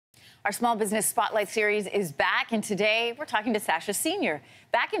Our Small Business Spotlight series is back, and today we're talking to Sasha Senior.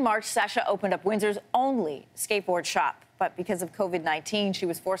 Back in March, Sasha opened up Windsor's only skateboard shop, but because of COVID-19, she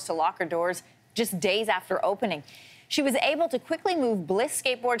was forced to lock her doors just days after opening. She was able to quickly move Bliss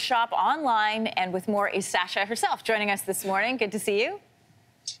Skateboard Shop online, and with more is Sasha herself joining us this morning. Good to see you.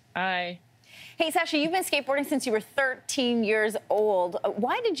 Hi. Hey, Sasha, you've been skateboarding since you were 13 years old.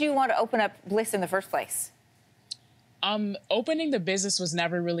 Why did you want to open up Bliss in the first place? Opening the business was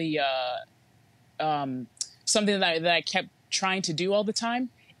never really something that I kept trying to do all the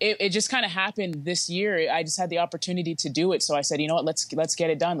time. It just kind of happened this year. I just had the opportunity to do it, so I said, you know what, let's get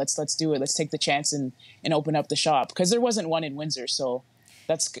it done. Let's do it. Let's take the chance and open up the shop, because there wasn't one in Windsor. So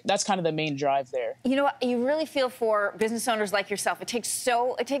that's kind of the main drive there. You know what? You really feel for business owners like yourself. It takes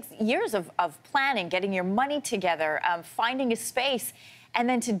years of planning, getting your money together, finding a space, and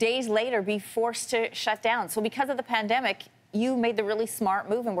then to days later be forced to shut down. So because of the pandemic, you made the really smart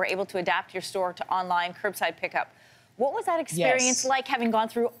move and were able to adapt your store to online curbside pickup. What was that experience like, having gone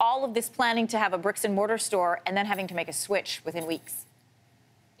through all of this planning to have a bricks and mortar store and then having to make a switch within weeks?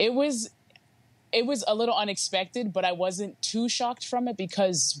 It was a little unexpected, but I wasn't too shocked from it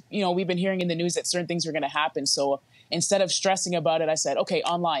because, you know, we've been hearing in the news that certain things were going to happen. So instead of stressing about it, I said, okay,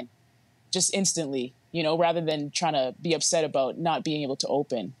 online, just instantly, you know, rather than trying to be upset about not being able to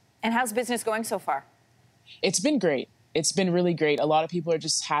open. And how's business going so far? It's been great. It's been really great. A lot of people are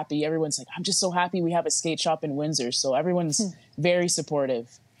just happy. Everyone's like, I'm just so happy we have a skate shop in Windsor. So everyone's very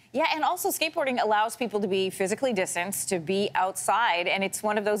supportive. Yeah, and also skateboarding allows people to be physically distanced, to be outside, and it's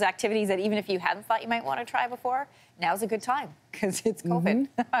one of those activities that even if you hadn't thought you might want to try before, now's a good time because it's COVID.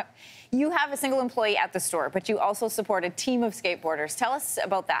 You have a single employee at the store, but you also support a team of skateboarders. Tell us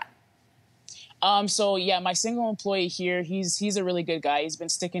about that. So yeah, my single employee here, he's a really good guy. He's been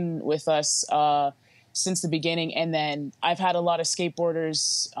sticking with us since the beginning. And then I've had a lot of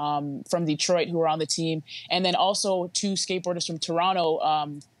skateboarders from Detroit who are on the team, and then also two skateboarders from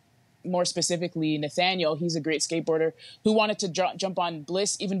Toronto. More specifically, Nathaniel, he's a great skateboarder who wanted to jump on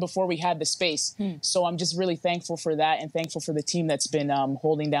Bliss even before we had the space. So I'm just really thankful for that and thankful for the team that's been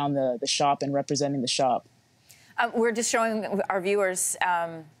holding down the shop and representing the shop. We're just showing our viewers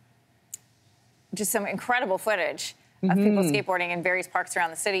just some incredible footage of people skateboarding in various parks around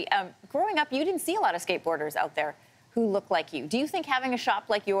the city. Growing up, you didn't see a lot of skateboarders out there who look like you. Do you think having a shop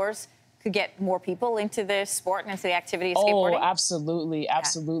like yours could get more people into the sport and into the activity of skateboarding? Oh, absolutely,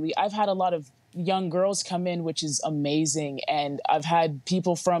 absolutely. Yeah. I've had a lot of young girls come in, which is amazing. And I've had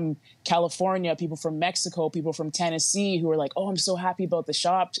people from California, people from Mexico, people from Tennessee who are like, oh, I'm so happy about the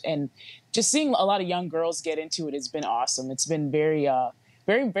shop. And just seeing a lot of young girls get into it has been awesome. It's been very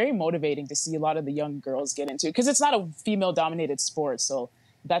motivating to see a lot of the young girls get into it, because it's not a female-dominated sport. So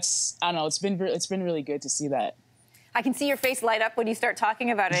that's, I don't know, it's been really good to see that. I can see your face light up when you start talking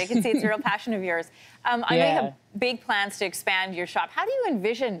about it. I can see it's a real passion of yours. I know you have big plans to expand your shop. How do you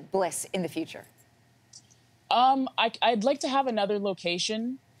envision Bliss in the future? I'd like to have another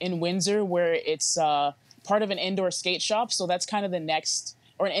location in Windsor where it's part of an indoor skate shop. So that's kind of the next,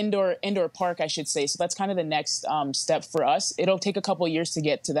 or an indoor park, I should say. So that's kind of the next step for us. It'll take a couple of years to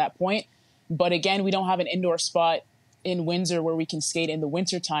get to that point. But again, we don't have an indoor spot in Windsor where we can skate in the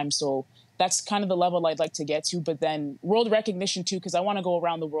winter time. So that's kind of the level I'd like to get to. But then world recognition too, because I want to go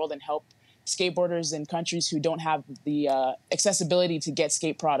around the world and help skateboarders in countries who don't have the accessibility to get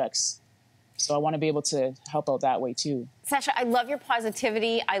skate products. So I want to be able to help out that way too. Sasha, I love your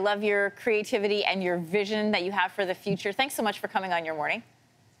positivity. I love your creativity and your vision that you have for the future. Thanks so much for coming on Your Morning.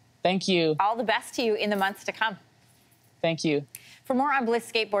 Thank you. All the best to you in the months to come. Thank you. For more on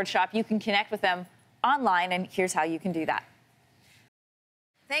Bliss Skateboard Shop, you can connect with them online, and here's how you can do that.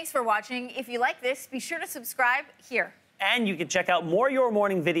 Thanks for watching. If you like this, be sure to subscribe here. And you can check out more Your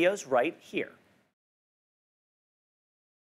Morning videos right here.